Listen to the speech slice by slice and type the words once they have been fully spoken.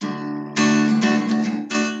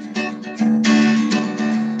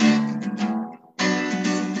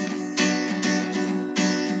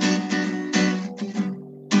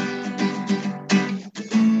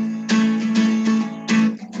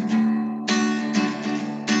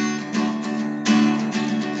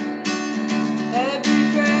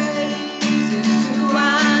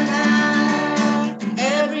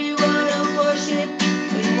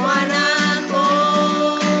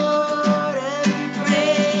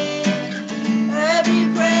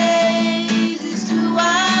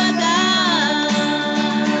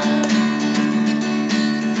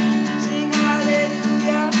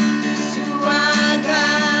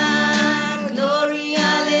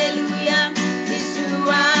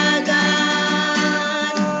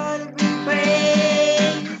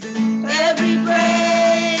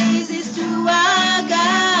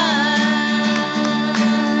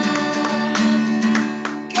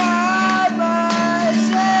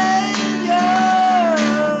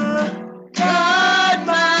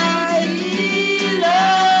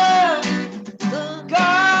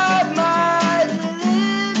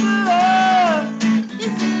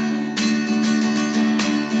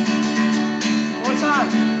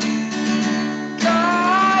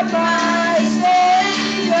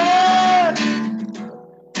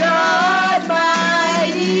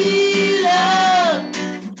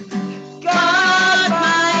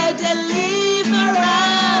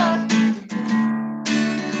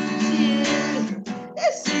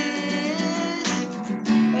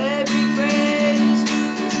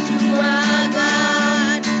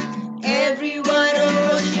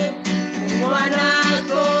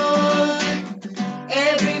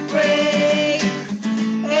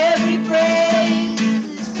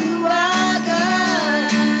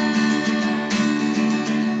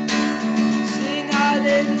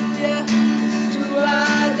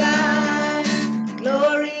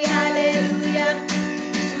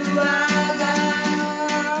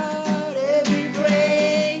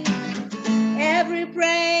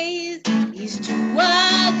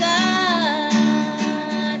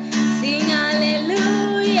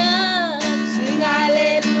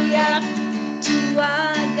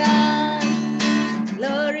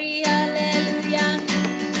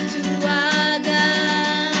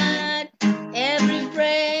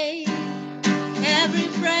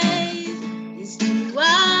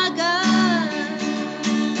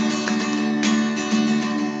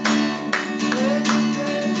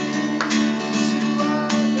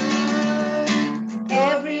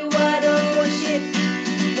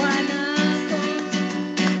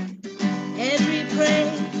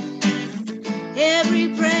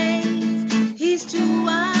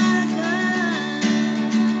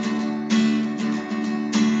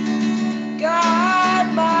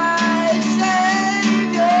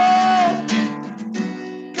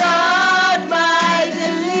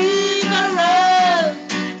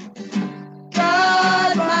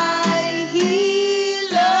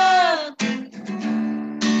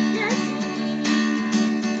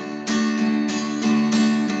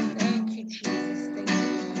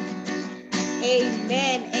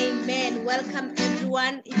Amen. Amen. Welcome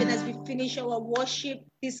everyone. Even as we finish our worship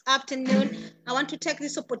this afternoon, I want to take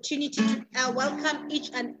this opportunity to welcome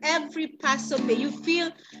each and every person. May you feel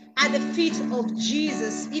at the feet of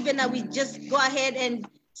Jesus. Even as we just go ahead and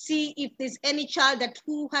see if there's any child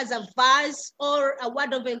who has a verse or a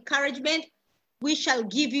word of encouragement, we shall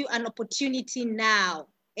give you an opportunity now.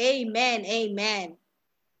 Amen. Amen.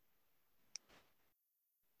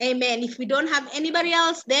 Amen. If we don't have anybody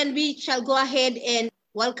else, then we shall go ahead and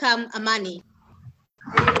welcome Amani.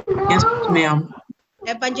 Yes, ma'am.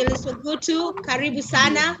 Evangelist Ogutu, karibu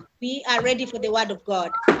sana. We are ready for the word of God.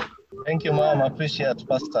 Thank you, Mom. I appreciate,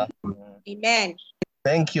 Pastor. Amen.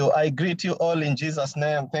 Thank you. I greet you all in Jesus'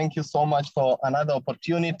 name. Thank you so much for another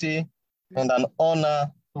opportunity and an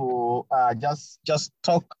honor to just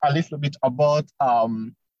talk a little bit about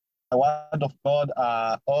the word of God.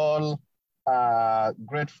 All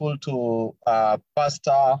grateful to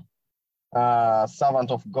Pastor, servant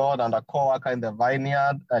of God and a co-worker in the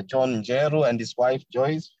vineyard, John Njeru, and his wife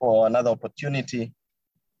Joyce, for another opportunity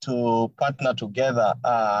to partner together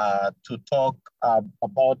to talk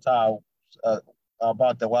about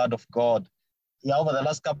the word of God. Yeah, over the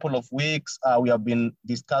last couple of weeks, we have been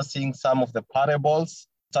discussing some of the parables.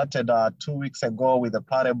 Started 2 weeks ago with the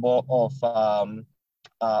parable of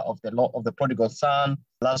the prodigal son.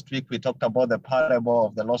 Last week we talked about the parable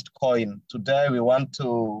of the lost coin. Today we want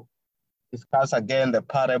to discuss again the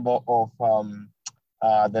parable of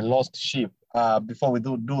the lost sheep. Before we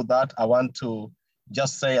do that, I want to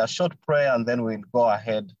just say a short prayer and then we'll go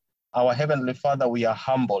ahead. Our Heavenly Father, we are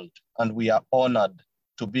humbled and we are honored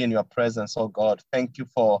to be in your presence, oh God. Thank you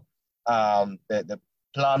for the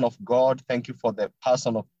plan of God. Thank you for the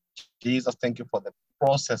person of Jesus. Thank you for the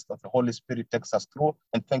process that the Holy Spirit takes us through.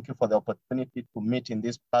 And thank you for the opportunity to meet in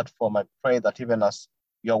this platform. I pray that even as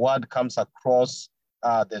your word comes across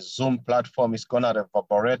the Zoom platform, is going to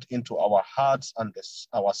reverberate into our hearts and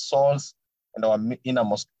our souls and our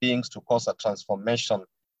innermost beings to cause a transformation,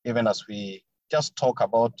 even as we just talk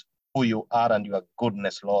about who you are and your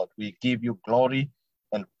goodness, Lord. We give you glory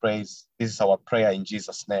and praise. This is our prayer in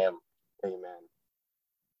Jesus' name. Amen.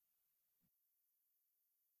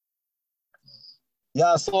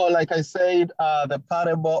 Yeah, so like I said, the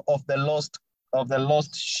parable of the lost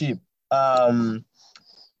sheep,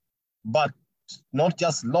 but not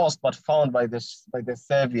just lost, but found by the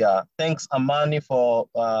Savior. Thanks, Amani, for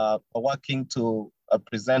working to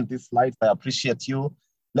present this slide. I appreciate you.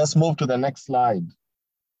 Let's move to the next slide.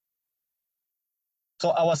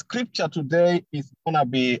 So our scripture today is gonna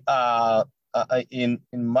be in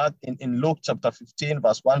Luke chapter 15,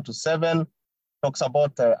 verse 1 to 7. Talks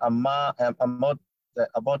about the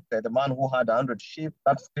man who had 100 sheep.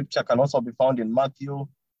 That scripture can also be found in Matthew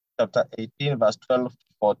chapter 18, verse 12 to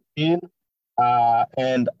 14.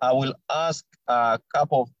 And I will ask a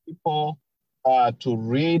couple of people to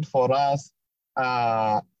read for us,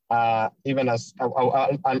 even as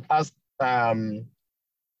I'll ask Anna.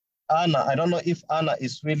 I don't know if Anna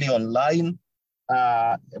is really online,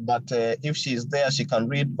 but if she is there, she can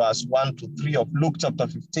read verse 1 to 3 of Luke chapter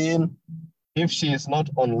 15. If she is not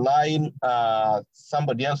online,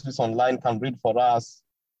 somebody else who is online can read for us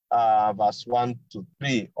verse 1 to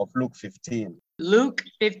 3 of Luke 15. Luke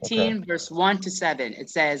 15, okay. Verse 1 to 7. It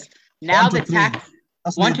says, now the tax...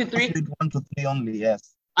 1 to 3? 1 to 3 only,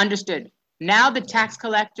 yes. Understood. Now the tax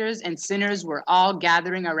collectors and sinners were all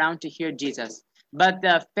gathering around to hear Jesus. But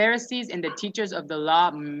the Pharisees and the teachers of the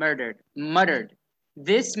law muttered,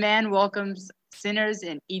 this man welcomes sinners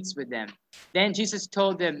and eats with them. Then Jesus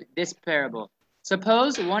told them this parable.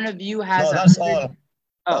 Suppose one of you has... No, that's all.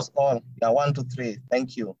 Oh. That's all. Yeah, 1 to 3.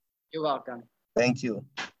 Thank you. You're welcome. Thank you.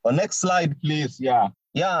 Next slide, please. Yeah.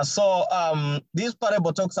 So this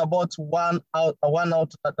parable talks about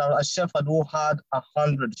a shepherd who had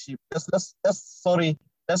 100 sheep.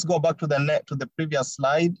 Let's go back to the previous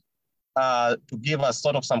slide to give us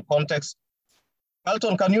sort of some context.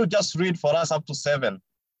 Carlton, can you just read for us up to 7?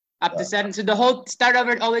 Up to 7. So the whole start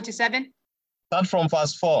over all the way to 7? Start from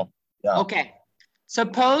verse 4. Yeah. Okay.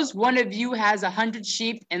 Suppose one of you has 100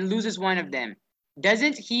 sheep and loses one of them.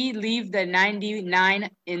 Doesn't he leave the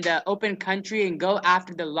 99 in the open country and go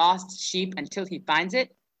after the lost sheep until he finds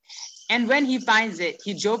it? And when he finds it,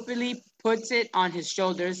 he joyfully puts it on his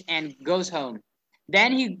shoulders and goes home.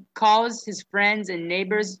 Then he calls his friends and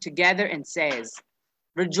neighbors together and says,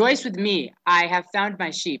 rejoice with me, I have found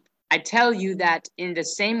my sheep. I tell you that in the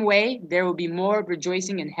same way, there will be more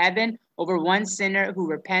rejoicing in heaven over one sinner who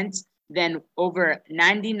repents than over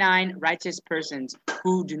 99 righteous persons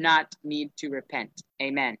who do not need to repent.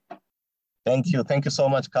 Amen. Thank you. Thank you so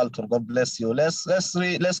much, Carlton. God bless you. Let's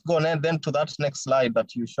go and then to that next slide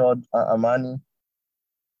that you showed, Amani.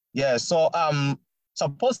 Yeah, so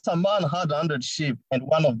suppose a man had 100 sheep and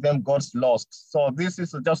one of them got lost. So this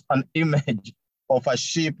is just an image of a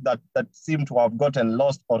sheep that seemed to have gotten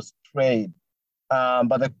lost or strayed.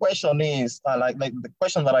 But the question is, like the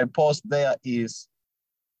question that I posed there is,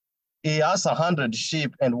 he has 100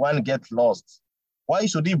 sheep and one gets lost. Why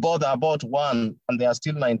should he bother about one and there are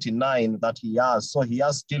still 99 that he has? So he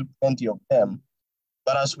has still plenty of them.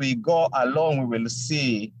 But as we go along, we will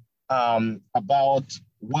see about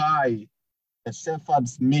why the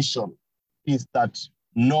shepherd's mission is that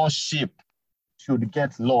no sheep should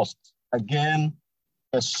get lost. Again,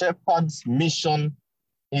 the shepherd's mission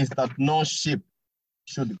is that no sheep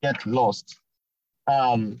should get lost.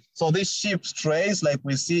 So this sheep strays, like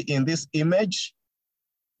we see in this image,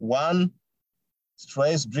 one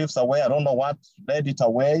strays, drifts away. I don't know what led it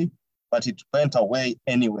away, but it went away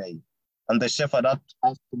anyway. And the shepherd has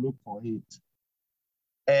to look for it.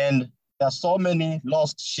 And there are so many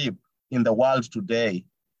lost sheep in the world today.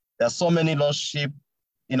 There are so many lost sheep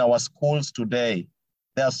in our schools today.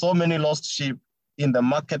 There are so many lost sheep in the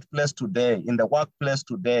marketplace today, in the workplace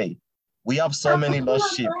today. We have so many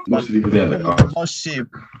lost sheep. But lost sheep,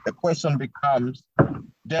 the question becomes,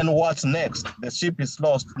 then what's next? The sheep is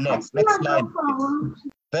lost. Next slide,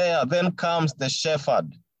 please. There then comes the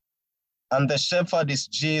shepherd, and the shepherd is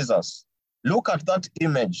Jesus. Look at that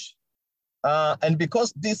image. And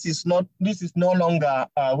because this is no longer,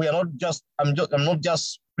 I'm not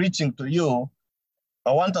just preaching to you.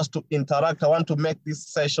 I want us to interact. I want to make this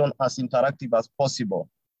session as interactive as possible.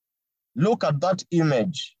 Look at that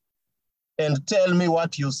image and tell me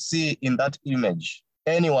what you see in that image.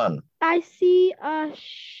 Anyone? I see a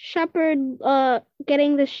shepherd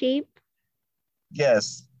getting the sheep.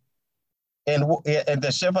 Yes. And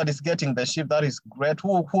the shepherd is getting the sheep. That is great.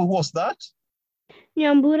 Who was that?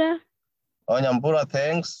 Nyambura. Oh, Nyambura,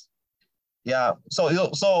 thanks. Yeah.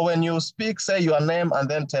 So when you speak, say your name and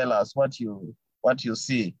then tell us what you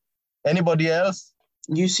see. Anybody else?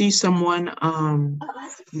 You see someone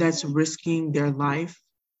that's risking their life,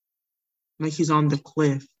 like he's on the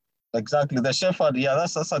cliff. Exactly. The shepherd, yeah,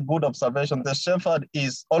 that's a good observation. The shepherd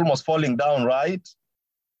is almost falling down, right?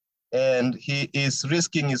 And he is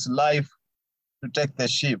risking his life to take the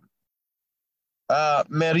sheep.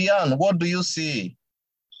 Marianne, what do you see?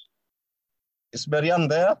 Is Marianne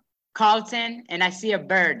there? Carlton, and I see a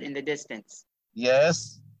bird in the distance.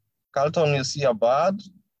 Yes. Carlton, you see a bird.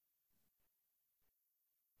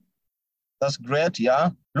 That's great,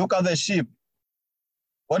 yeah. Look at the sheep.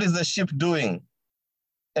 What is the sheep doing?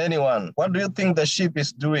 Anyone? What do you think the sheep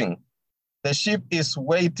is doing? The sheep is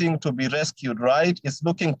waiting to be rescued, right? It's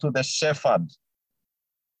looking to the shepherd.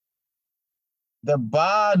 The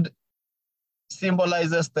bird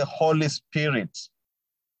symbolizes the Holy Spirit.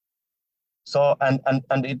 So, and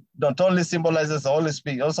it not only symbolizes the Holy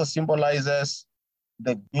Spirit, it also symbolizes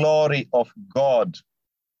the glory of God.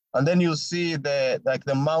 And then you see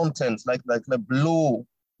the mountains, like the blue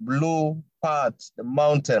part, the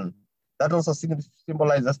mountain. That also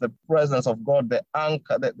symbolizes the presence of God, the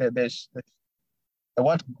anchor,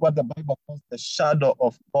 what the Bible calls the shadow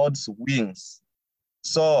of God's wings.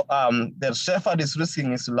 So the shepherd is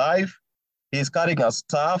risking his life. He's carrying a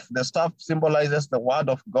staff. The staff symbolizes the word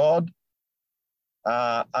of God.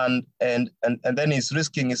 And then he's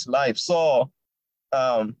risking his life. So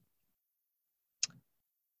the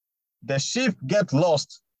sheep get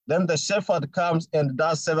lost. Then the shepherd comes and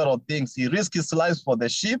does several things. He risks his life for the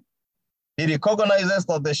sheep. He recognizes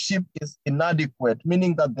that the sheep is inadequate,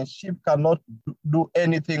 meaning that the sheep cannot do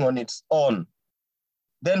anything on its own.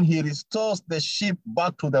 Then he restores the sheep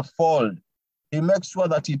back to the fold. He makes sure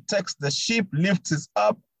that he takes the sheep, lifts it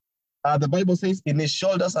up, the Bible says, in his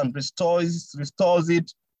shoulders, and restores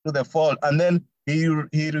it to the fold. And then he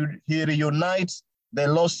reunites the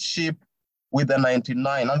lost sheep with the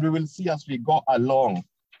 99. And we will see as we go along.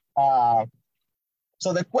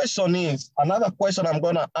 So the question is, another question I'm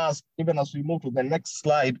going to ask, even as we move to the next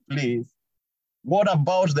slide, please. What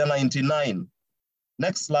about the 99?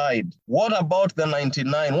 Next slide. What about the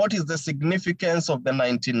 99? What is the significance of the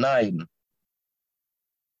 99?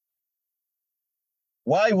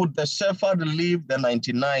 Why would the shepherd leave the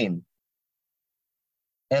 99?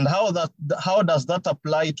 And how does that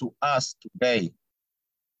apply to us today?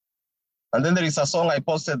 And then there is a song I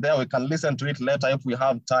posted there. We can listen to it later if we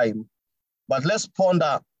have time. But let's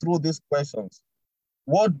ponder through these questions.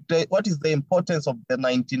 What is the importance of the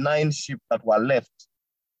 99 sheep that were left?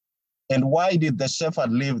 And why did the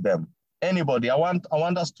shepherd leave them? Anybody? I want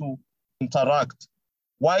us to interact.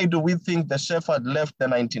 Why do we think the shepherd left the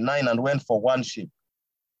 99 and went for one sheep?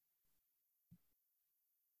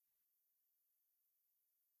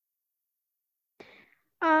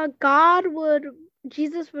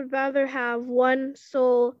 Jesus would rather have one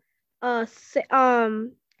soul,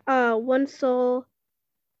 one soul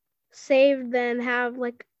saved than have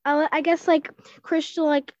like, I guess like Christian,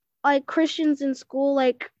 like Christians in school,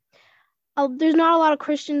 like, there's not a lot of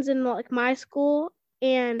Christians in like my school,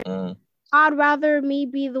 and I'd rather me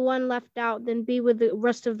be the one left out than be with the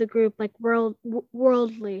rest of the group, like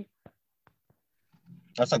worldly.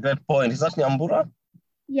 That's a great point. Is that Nyambura?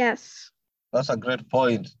 Yes. That's a great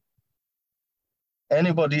point.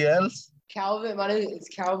 Anybody else? Calvin, my name is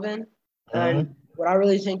Calvin. And what I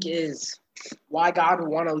really think is why God would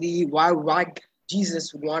want to leave, why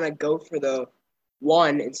Jesus would want to go for the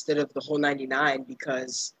one instead of the whole 99,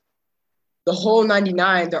 because the whole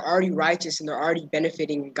 99, they're already righteous and they're already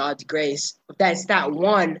benefiting God's grace. But that's that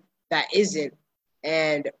one that isn't.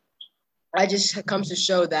 And it just comes to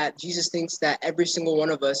show that Jesus thinks that every single one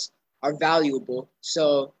of us are valuable.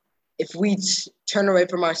 So if we turn away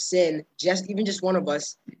from our sin, even just one of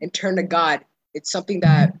us, and turn to God, it's something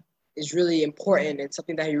that is really important and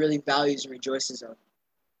something that he really values and rejoices on.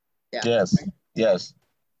 Yeah. Yes.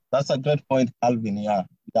 That's a great point, Calvin. Yeah.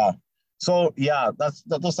 So yeah,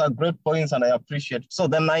 those are great points, and I appreciate. So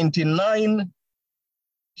the 99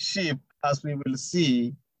 sheep, as we will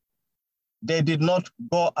see, they did not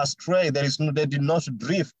go astray. They did not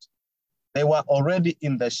drift. They were already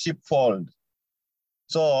in the sheepfold.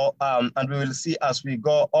 So and we will see as we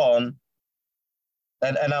go on.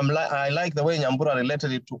 And I like the way Nyambura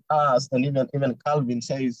related it to us, and even Calvin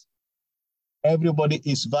says, everybody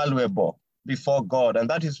is valuable before God, and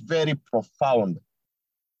that is very profound.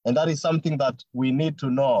 And that is something that we need to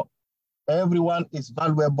know. Everyone is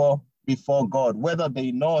valuable before God, whether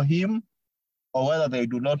they know him or whether they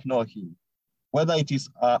do not know him. Whether it is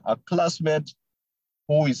a classmate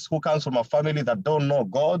who comes from a family that don't know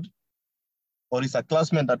God, or it's a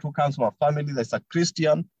classmate who comes from a family that's a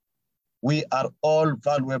Christian, we are all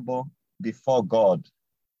valuable before God.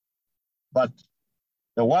 But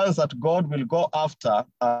the ones that God will go after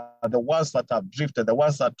are the ones that have drifted, the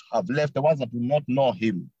ones that have left, the ones that do not know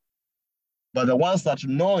him. But the ones that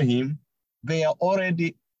know him, they are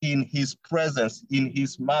already in his presence, in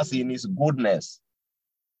his mercy, in his goodness.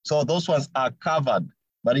 So those ones are covered,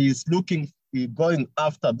 but he's going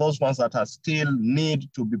after those ones that are still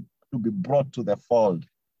need to be brought to the fold.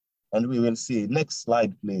 And we will see. Next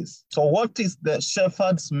slide, please. So what is the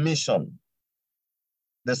shepherd's mission?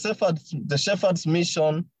 The shepherd's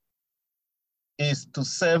mission is to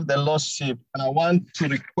save the lost sheep. And I want to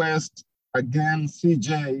request again,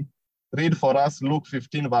 CJ, read for us Luke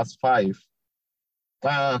 15, verse 5.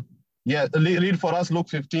 Read for us Luke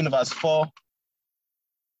 15, verse 4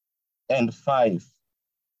 and 5.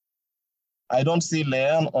 I don't see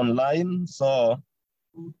Leanne online, so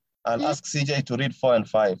I'll ask CJ to read 4 and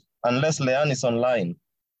 5, unless Leanne is online.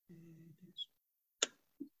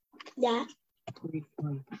 Yeah.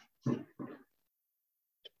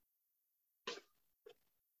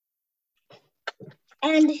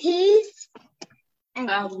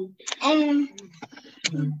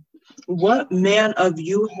 What man of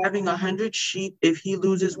you having 100 sheep, if he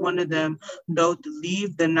loses one of them, doth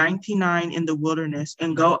leave the 99 in the wilderness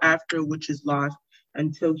and go after which is lost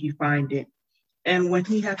until he find it? And when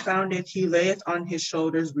he hath found it, he layeth on his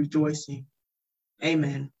shoulders rejoicing.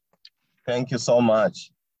 Amen. Thank you so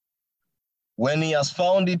much. When he has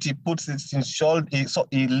found it, he puts it in his shoulder. So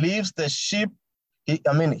he leaves the sheep. He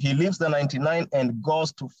leaves the 99 and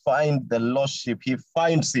goes to find the lost sheep. He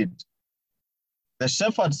finds it. The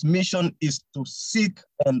shepherd's mission is to seek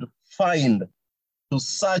and find, to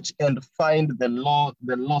search and find the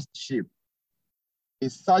lost sheep. He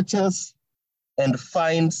searches and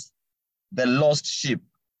finds the lost sheep.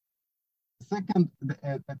 Second,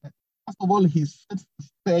 first of all, he sets the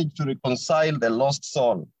stage to reconcile the lost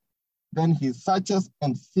soul. Then he searches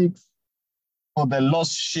and seeks for the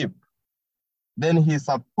lost sheep. Then he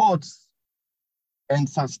supports and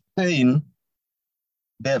sustains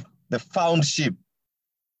the found sheep.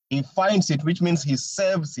 He finds it, which means he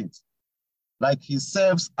serves it, like he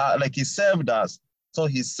served us. So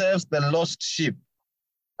he serves the lost sheep.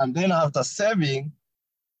 And then after serving,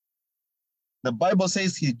 the Bible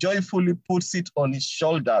says he joyfully puts it on his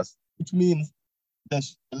shoulders, which means the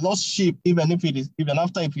lost sheep, even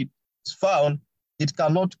after it is found, it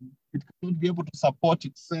cannot be able to support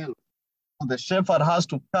itself. So the shepherd has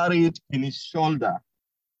to carry it in his shoulder.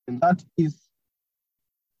 And that is,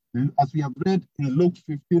 as we have read in Luke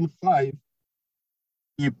 15:5,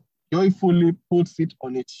 he joyfully puts it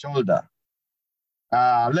on his shoulder.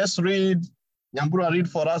 Let's read. Nyambura, read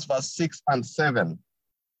for us verse 6 and 7.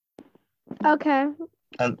 Okay.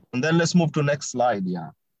 And then let's move to next slide.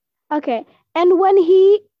 Yeah. Okay. And when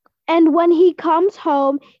he comes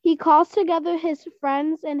home, he calls together his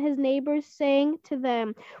friends and his neighbors, saying to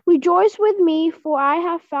them, "Rejoice with me, for I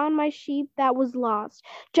have found my sheep that was lost."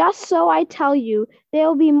 Just so I tell you, there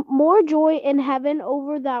will be more joy in heaven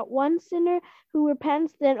over that one sinner who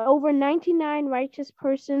repents than over 99 righteous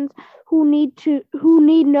persons who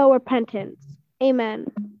need no repentance. Amen.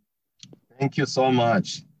 Thank you so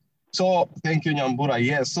much. So thank you, Nyambura.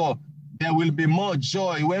 Yes, so there will be more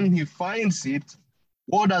joy when he finds it.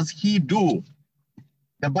 What does he do?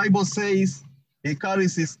 The Bible says he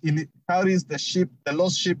carries the sheep, the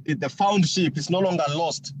lost sheep, the found sheep. It's no longer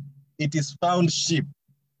lost. It is found sheep.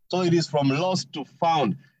 So it is from lost to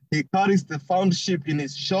found. He carries the found sheep in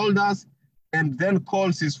his shoulders and then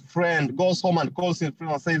calls his friend, goes home and calls his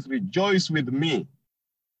friend and says, "Rejoice with me.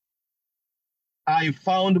 I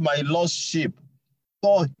found my lost sheep."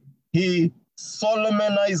 So he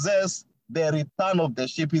solemnizes the return of the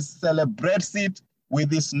sheep. He celebrates it with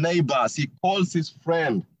his neighbors. He calls his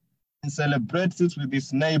friend and celebrates it with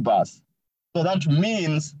his neighbors. So that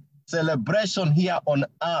means celebration here on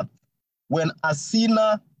earth. When a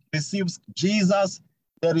sinner receives Jesus,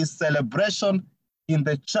 there is celebration in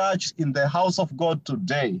the church, in the house of God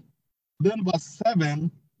today. Then verse 7,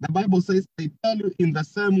 the Bible says, "I tell you, in the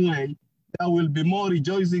same way, there will be more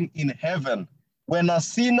rejoicing in heaven." When a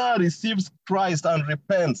sinner receives Christ and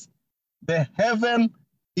repents, the heaven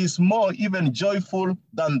is more even joyful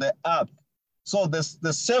than the earth. So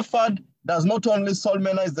the shepherd does not only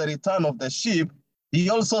solemnize the return of the sheep, he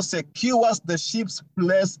also secures the sheep's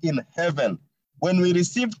place in heaven. When we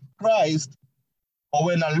receive Christ, or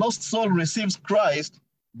when a lost soul receives Christ,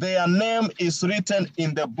 their name is written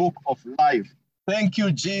in the book of life. Thank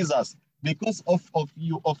you, Jesus. Because of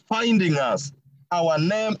finding us, our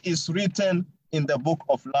name is written in the book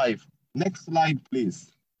of life. Next slide,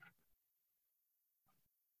 please.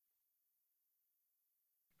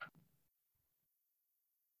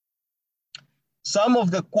 Some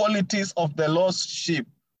of the qualities of the lost sheep.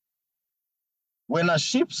 When a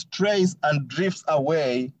sheep strays and drifts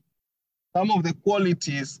away, some of the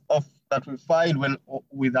qualities that we find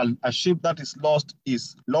with a sheep that is lost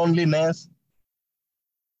is loneliness.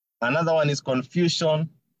 Another one is confusion.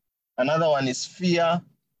 Another one is fear.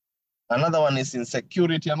 Another one is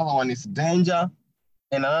insecurity. Another one is danger.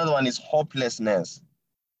 And another one is hopelessness.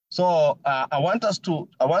 So I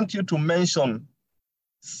want you to mention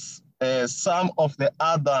some of the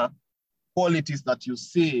other qualities that you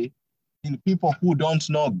see in people who don't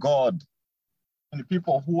know God, in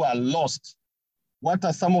people who are lost. What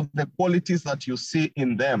are some of the qualities that you see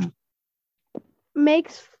in them?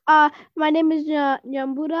 My name is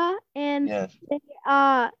Nyambura, and yes.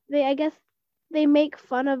 they make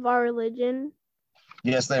fun of our religion.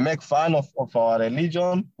 Yes, they make fun of our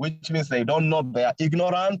religion, which means they don't know, they are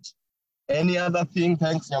ignorant. Any other thing?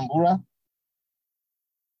 Thanks, Nyambura.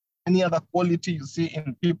 Any other quality you see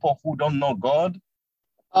in people who don't know God?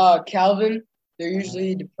 Calvin, they're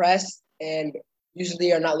usually depressed and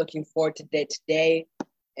usually are not looking forward to day to day,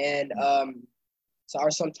 and so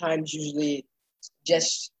are sometimes usually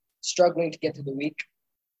just struggling to get through the week.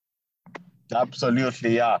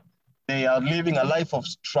 Absolutely, yeah. They are living a life of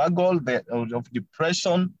struggle, of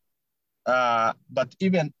depression. But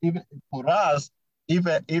even for us,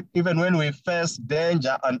 even when we face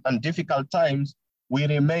danger and difficult times, we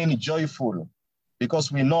remain joyful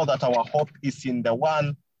because we know that our hope is in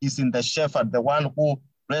the shepherd, the one who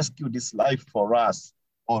rescued his life for us,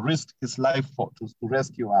 or risked his life to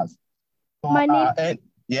rescue us. So,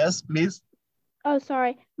 yes, please. Oh,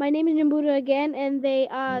 sorry. My name is Nyambura again, and they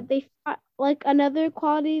like another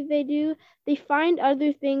quality they do. They find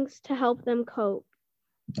other things to help them cope.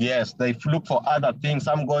 Yes, they look for other things.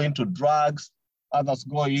 Some go into drugs, others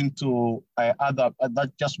go into other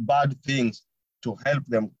just bad things to help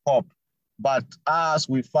them cope. But us,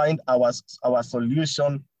 we find our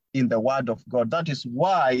solution in the Word of God. That is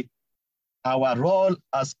why our role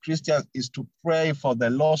as Christians is to pray for the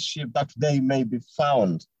lost sheep that they may be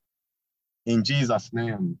found. In Jesus'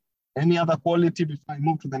 name. Any other quality before I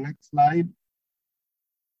move to the next slide?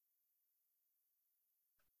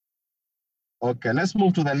 Okay, let's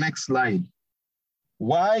move to the next slide.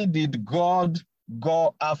 Why did God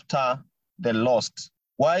go after the lost?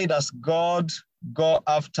 Why does God go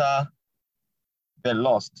after the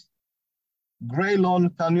lost?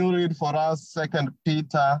 Graylon, can you read for us 2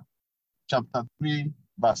 Peter chapter 3,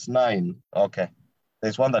 verse 9? Okay,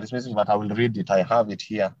 there's one that is missing, but I will read it. I have it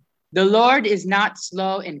here. The Lord is not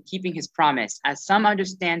slow in keeping his promise, as some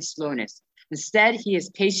understand slowness, Instead, he is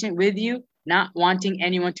patient with you, not wanting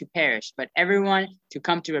anyone to perish, but everyone to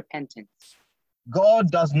come to repentance.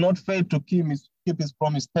 God does not fail to keep his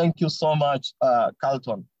promise. Thank you so much,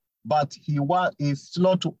 Carlton. But he is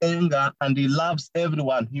slow to anger and he loves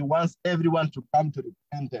everyone. He wants everyone to come to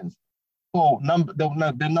repentance. So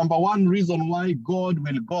the number one reason why God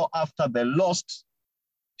will go after the lost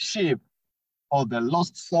sheep or the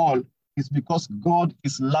lost soul is because God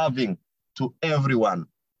is loving to everyone,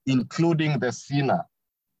 including the sinner.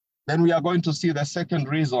 Then we are going to see the second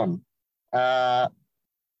reason. I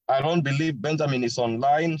don't believe Benjamin is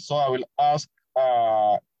online, so I will ask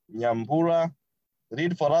Nyambura,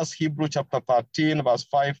 read for us Hebrew chapter 13, verse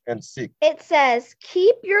 5 and 6. It says,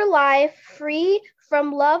 keep your life free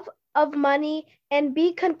from love of money and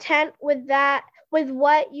be content with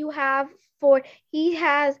what you have, for he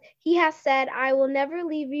has said, I will never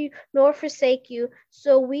leave you nor forsake you.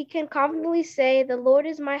 So we can confidently say, the Lord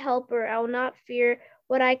is my helper. I will not fear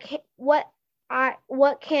what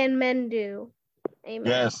can men do. Amen.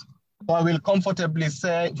 Yes. So I will comfortably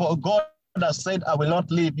say, for God has said, I will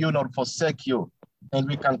not leave you nor forsake you. And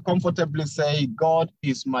we can comfortably say, God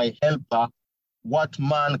is my helper. What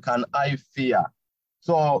man can I fear?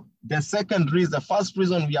 So the first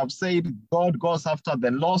reason we have said God goes after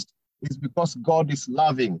the lost is because God is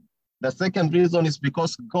loving. The second reason is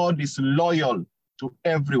because God is loyal to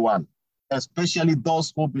everyone, especially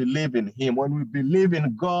those who believe in him. When we believe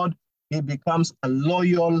in God, he becomes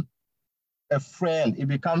a friend. He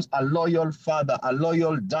becomes a loyal father, a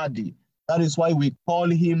loyal daddy. That is why we call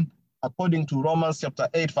him, according to Romans chapter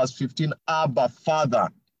 8, verse 15, Abba, Father.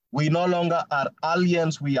 We no longer are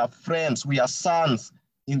aliens, we are friends, we are sons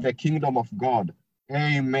in the kingdom of God.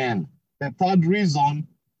 Amen. The third reason,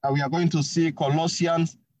 we are going to see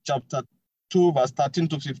Colossians chapter 2, verse 13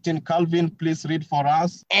 to 15. Calvin, please read for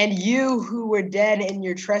us. And you who were dead in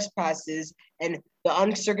your trespasses and the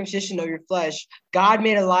uncircumcision of your flesh, God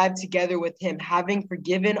made alive together with him, having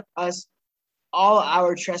forgiven us all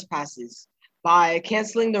our trespasses by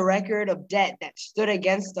canceling the record of debt that stood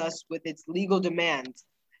against us with its legal demands.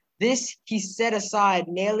 This he set aside,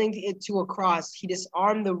 nailing it to a cross. He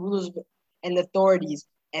disarmed the rulers and authorities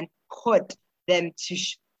and put them to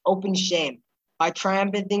open shame by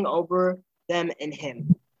triumphing over them in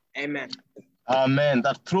him. Amen. Amen.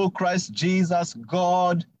 That through Christ Jesus,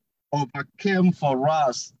 God overcame for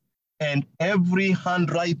us, and every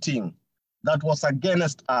handwriting that was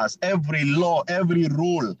against us, every law, every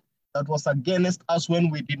rule that was against us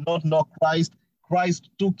when we did not know Christ,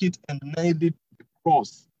 Christ took it and nailed it to the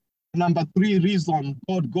cross. Number three reason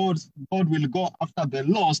God will go after the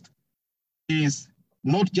lost is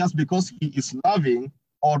not just because he is loving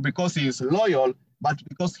or because he is loyal, but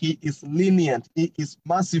because he is lenient, he is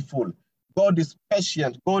merciful. God is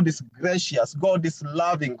patient, God is gracious, God is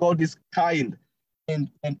loving, God is kind. And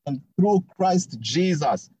through Christ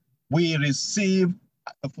Jesus, we receive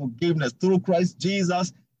forgiveness. Through Christ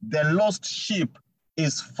Jesus, the lost sheep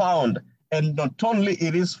is found. And not only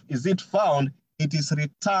is it found, it is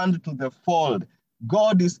returned to the fold.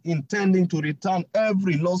 God is intending to return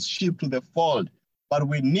every lost sheep to the fold, but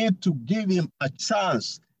we need to give him a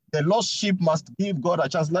chance. The lost sheep must give God a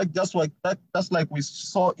chance, just like we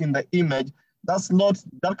saw in the image.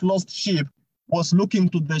 That lost sheep was looking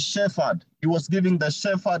to the shepherd. He was giving the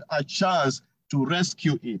shepherd a chance to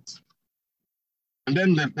rescue it. And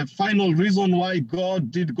then the final reason why God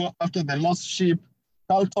did go after the lost sheep,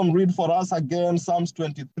 Carlton, read for us again, Psalms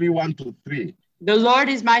 23, 1-3. The Lord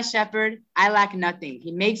is my shepherd, I lack nothing.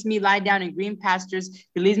 He makes me lie down in green pastures.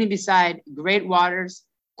 He leads me beside quiet waters.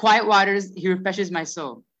 He refreshes my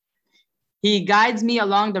soul. He guides me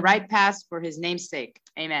along the right path for his name's sake.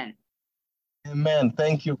 Amen. Amen.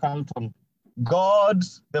 Thank you, Carlton. God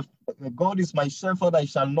is my shepherd, I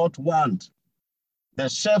shall not want. The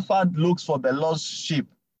shepherd looks for the lost sheep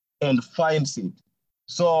and finds it.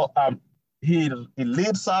 So he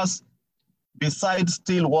leads us beside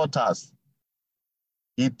still waters.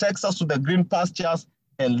 He takes us to the green pastures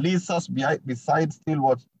and leads us beside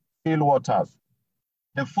still waters.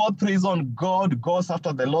 The fourth reason God goes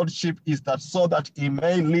after the lost sheep is that so that he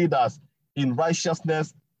may lead us in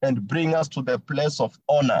righteousness and bring us to the place of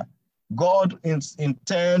honor. God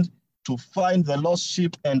intends to find the lost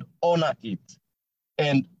sheep and honor it.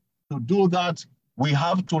 And to do that, we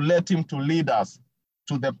have to let him to lead us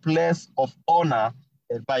to the place of honor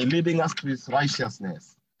by leading us to his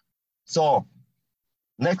righteousness. So,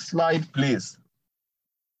 next slide, please.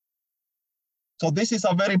 So this is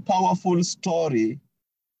a very powerful story,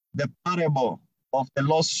 the parable of the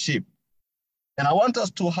lost sheep. And I want us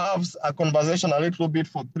to have a conversation a little bit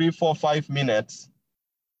for 3, 4, 5 minutes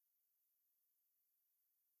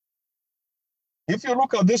If you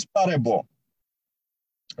look at this parable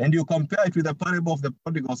and you compare it with the parable of the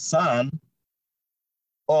prodigal son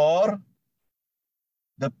or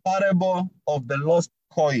the parable of the lost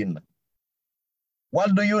coin,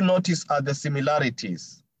 what do you notice are the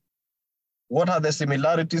similarities? What are the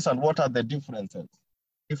similarities and what are the differences,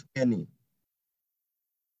 if any?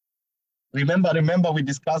 Remember we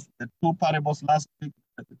discussed the two parables last week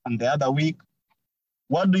and the other week.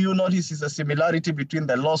 What do you notice is a similarity between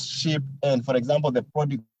the lost sheep and, for example, the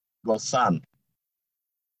prodigal son?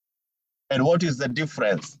 And what is the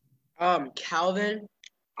difference? Calvin,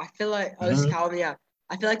 I feel like, this is Calvin, yeah.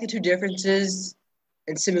 I feel like the two differences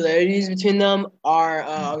and similarities between them are,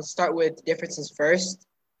 I'll start with the differences first.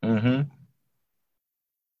 Mm-hmm.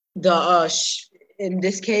 In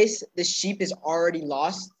this case, the sheep is already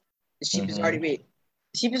lost. The sheep is already,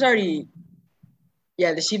 the sheep is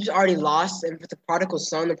already lost. And with the prodigal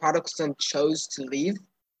son chose to leave.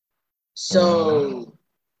 So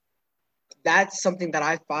that's something that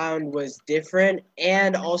I found was different.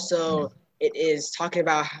 And also it is talking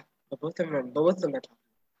about both of them are talking.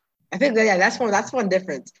 I think that, yeah, that's one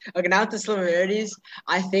difference. Okay, now with the similarities,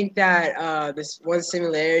 I think that this one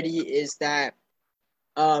similarity is that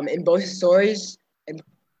in both stories, and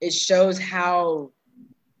it shows how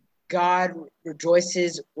God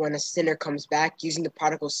rejoices when a sinner comes back, using the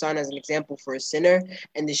prodigal son as an example for a sinner,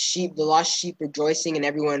 and the lost sheep rejoicing, and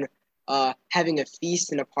everyone having a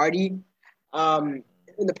feast and a party. In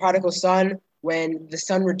the prodigal son, when the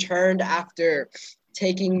son returned after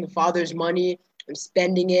taking the father's money and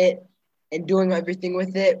spending it and doing everything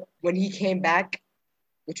with it, when he came back,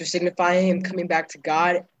 which was signifying him coming back to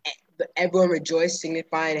God, everyone rejoiced,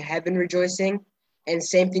 signifying heaven rejoicing. And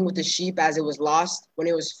same thing with the sheep as it was lost. When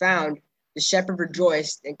it was found, the shepherd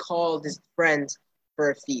rejoiced and called his friends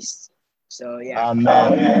for a feast. So, yeah.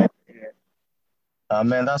 Amen.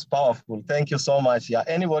 Amen. That's powerful. Thank you so much. Yeah.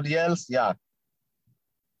 Anybody else? Yeah.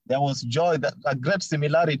 There was joy. That a great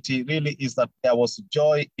similarity really is that there was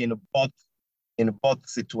joy in both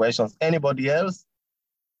situations. Anybody else?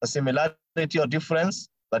 A similarity or difference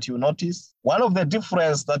that you notice? One of the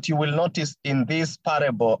difference that you will notice in this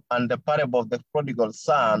parable and the parable of the prodigal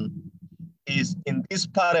son is in this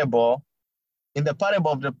parable, in the parable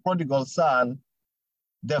of the prodigal son,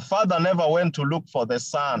 the father never went to look for the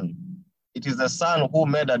son. It is the son who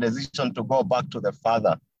made a decision to go back to the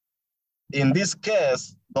father. In this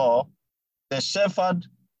case, though, the shepherd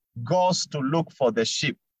goes to look for the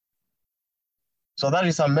sheep. So that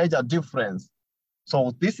is a major difference.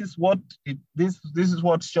 So this is what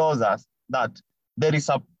shows us that there is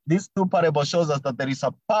these two parables shows us that there is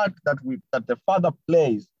a part that the father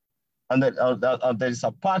plays, and that there is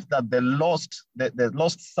a part that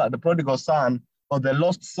the prodigal son or the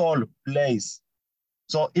lost soul plays.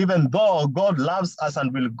 So even though God loves us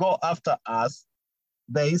and will go after us,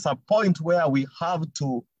 there is a point where we have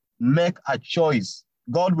to make a choice.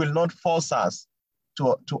 God will not force us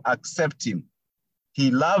to accept him. He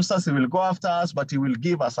loves us, he will go after us, but he will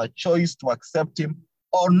give us a choice to accept him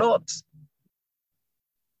or not.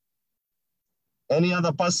 Any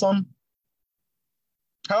other person?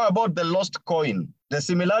 How about the lost coin? The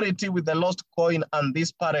similarity with the lost coin and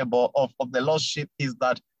this parable of the lost sheep is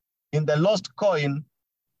that in the lost coin,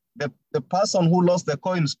 the person who lost the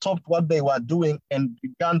coin stopped what they were doing and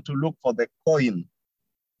began to look for the coin.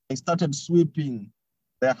 They started sweeping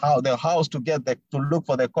the house to look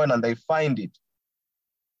for the coin, and they find it.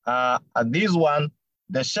 And this one,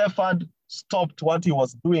 the shepherd stopped what he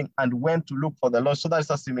was doing and went to look for the lost. So that's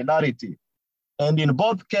a similarity. And in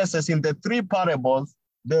both cases, in the three parables,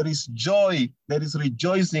 there is joy, there is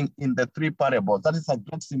rejoicing in the three parables. That is a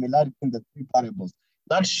great similarity in the three parables.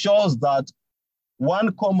 That shows that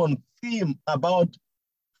one common theme about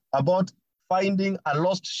finding a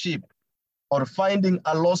lost sheep or finding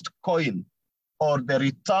a lost coin or the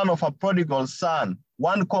return of a prodigal son,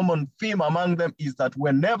 one common theme among them is that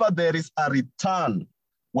whenever there is a return,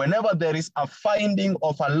 whenever there is a finding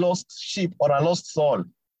of a lost sheep or a lost soul,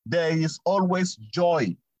 there is always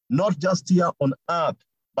joy, not just here on earth,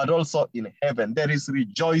 but also in heaven. There is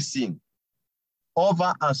rejoicing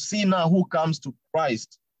over a sinner who comes to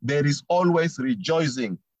Christ. There is always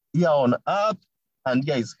rejoicing here on earth, and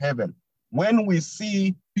here is heaven. When we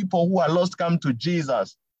see people who are lost come to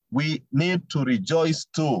Jesus, we need to rejoice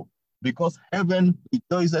too, because heaven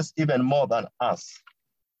rejoices even more than us.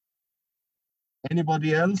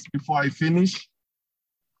 Anybody else before I finish?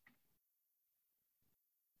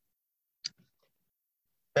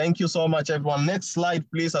 Thank you so much, everyone. Next slide,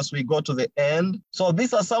 please, as we go to the end. So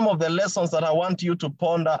these are some of the lessons that I want you to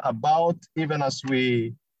ponder about, even as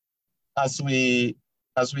we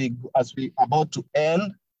about to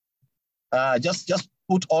end. Just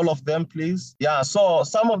put all of them, please. Yeah, so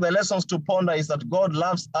some of the lessons to ponder is that God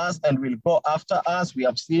loves us and will go after us. We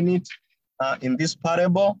have seen it in this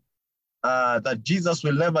parable, that Jesus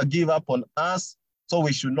will never give up on us, so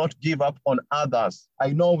we should not give up on others.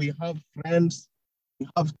 I know we have friends, we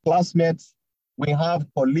have classmates, we have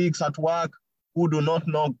colleagues at work who do not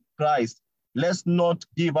know Christ. Let's not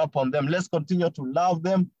give up on them. Let's continue to love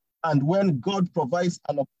them. And when God provides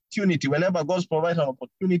an opportunity, whenever God provides an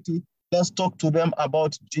opportunity, let's talk to them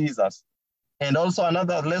about Jesus. And also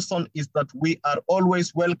another lesson is that we are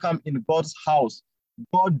always welcome in God's house.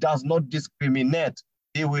 God does not discriminate.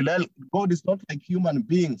 God is not like human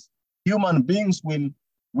beings. Human beings will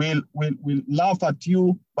laugh at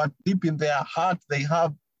you, but deep in their heart, they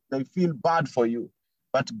feel bad for you.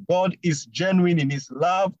 But God is genuine in his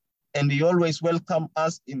love, and he always welcomes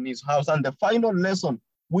us in his house. And the final lesson,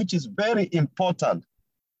 which is very important,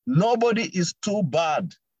 nobody is too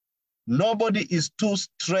bad. Nobody is too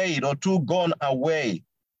strayed or too gone away,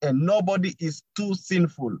 and nobody is too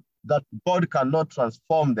sinful that God cannot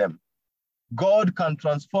transform them. God can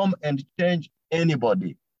transform and change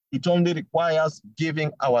anybody. It only requires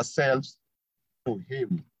giving ourselves to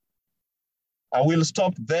him. I will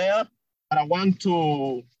stop there, and I want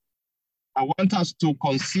us to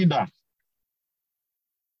consider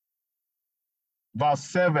verse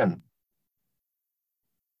 7.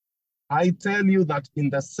 I tell you that in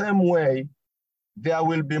the same way, there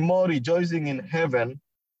will be more rejoicing in heaven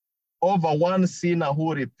over one sinner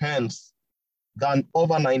who repents than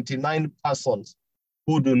over 99 persons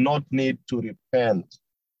who do not need to repent.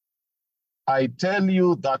 I tell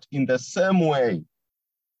you that in the same way,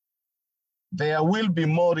 there will be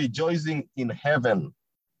more rejoicing in heaven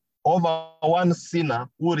over one sinner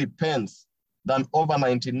who repents than over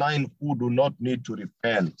 99 who do not need to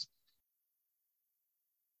repent.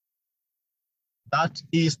 That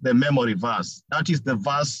is the memory verse. That is the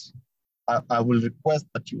verse I will request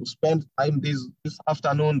that you spend time this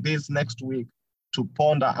afternoon, this next week, to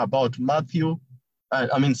ponder about Luke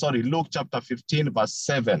chapter 15, verse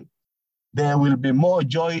 7. There will be more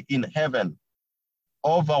joy in heaven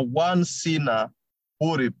over one sinner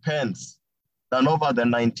who repents than over the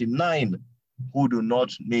 99 who do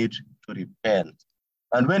not need to repent.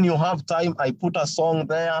 And when you have time, I put a song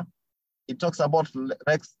there. It talks about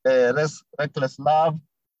reckless love.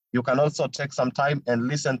 You can also take some time and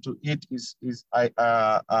listen to it. It's a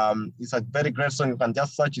very great song. You can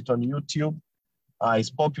just search it on YouTube. It's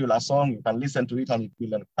a popular song. You can listen to it, and it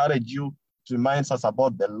will encourage you. It reminds us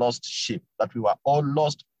about the lost sheep, that we were all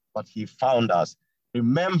lost, but he found us.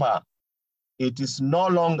 Remember, it is no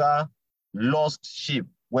longer lost sheep.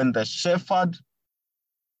 When the shepherd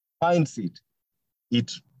finds it,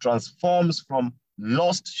 it transforms from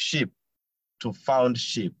lost sheep to found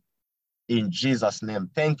sheep. In Jesus' name.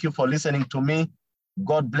 Thank you for listening to me.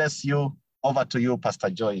 God bless you. Over to you, Pastor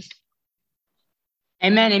Joyce.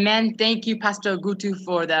 Amen, amen. Thank you, Pastor Gutu,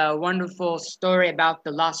 for the wonderful story about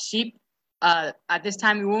the lost sheep. At this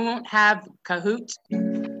time, we won't have Kahoot.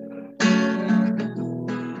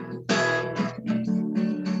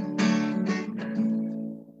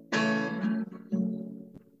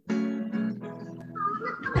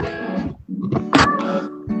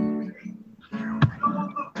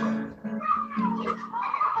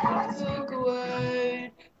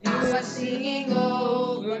 You are singing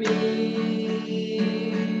over me.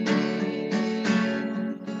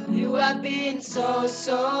 You have been so,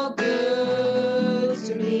 so good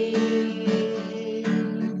to me.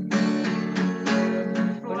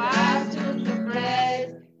 For I took the breath,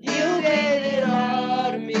 you gave it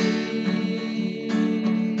all to me.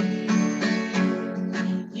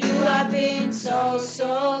 You have been so,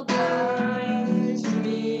 so good to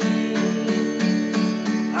me.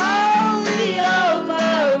 Oh,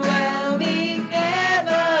 the overwhelming,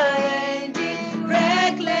 never-ending,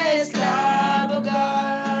 reckless love of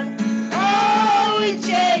God. Oh, it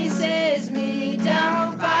chases me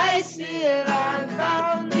down, fights till I'm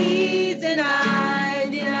found, leaves the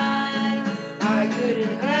 99. I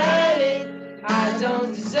couldn't hurt it, I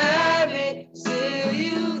don't deserve it, still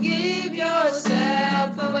you give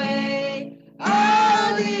yourself away.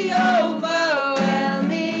 Oh, the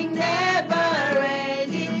overwhelming,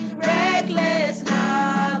 never-ending, reckless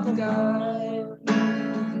love of God.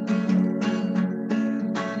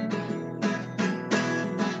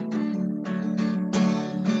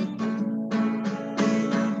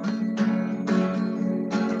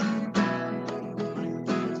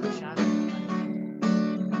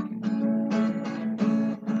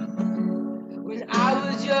 When I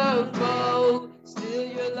was your foe, still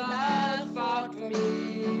your love fought for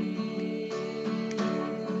me.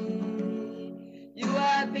 You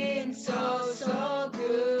have been so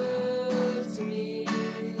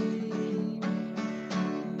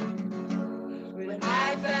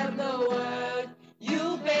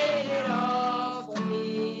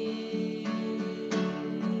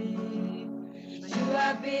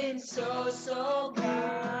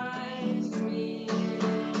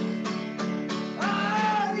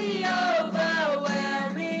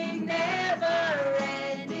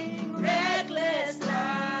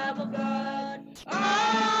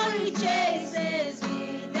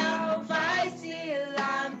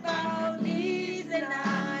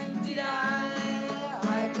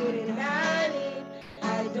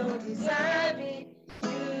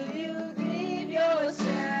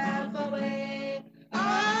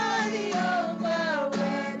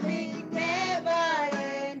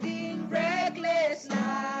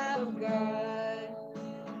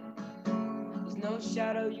no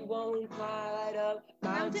shadow you won't light up,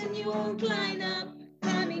 Mountain you won't climb up,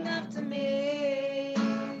 coming after me.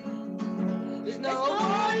 There's No no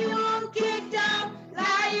wall you won't kick down,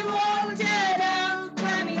 lie you won't tear down,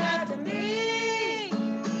 coming after me.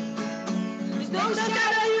 There's no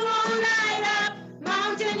shadow you won't light up,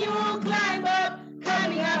 mountain you won't climb up,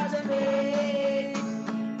 coming after me.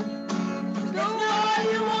 There's no wall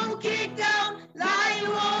you won't kick down, lie you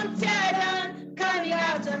won't tear down, coming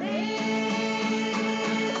after me.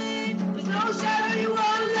 There's no shadow you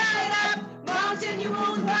won't light up, mountain you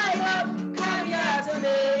won't climb up, coming after me.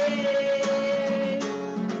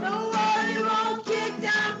 No wall you won't kick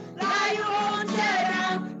down, lie you won't tear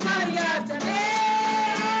down, coming after me.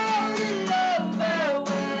 The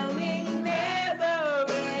overwhelming,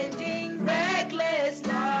 never-ending, reckless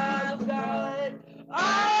love of God.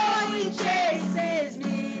 Oh, He chases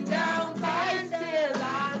me down, finds till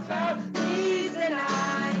I found reason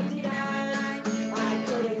 99. I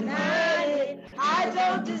couldn't hide it, I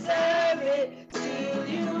don't deserve it, till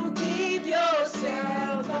you give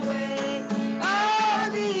yourself away. Oh,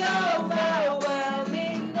 the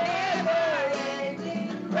overwhelming, never-ending,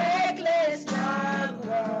 reckless love of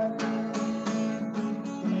God.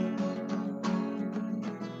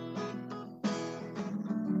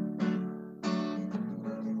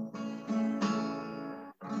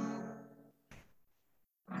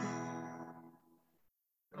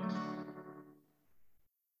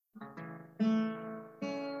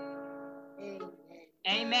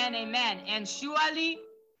 Amen, amen. And surely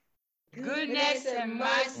goodness and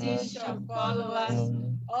mercy shall follow us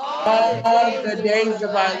All the days of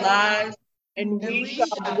our lives, and we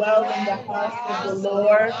shall dwell in the house of the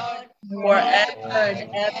Lord forever and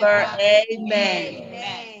ever. Amen.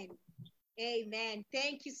 Amen. Amen.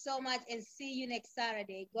 Thank you so much, and see you next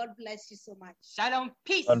Saturday. God bless you so much. Shalom,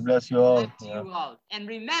 peace. God bless you all. To you all. And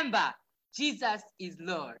remember, Jesus is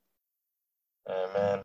Lord. Amen.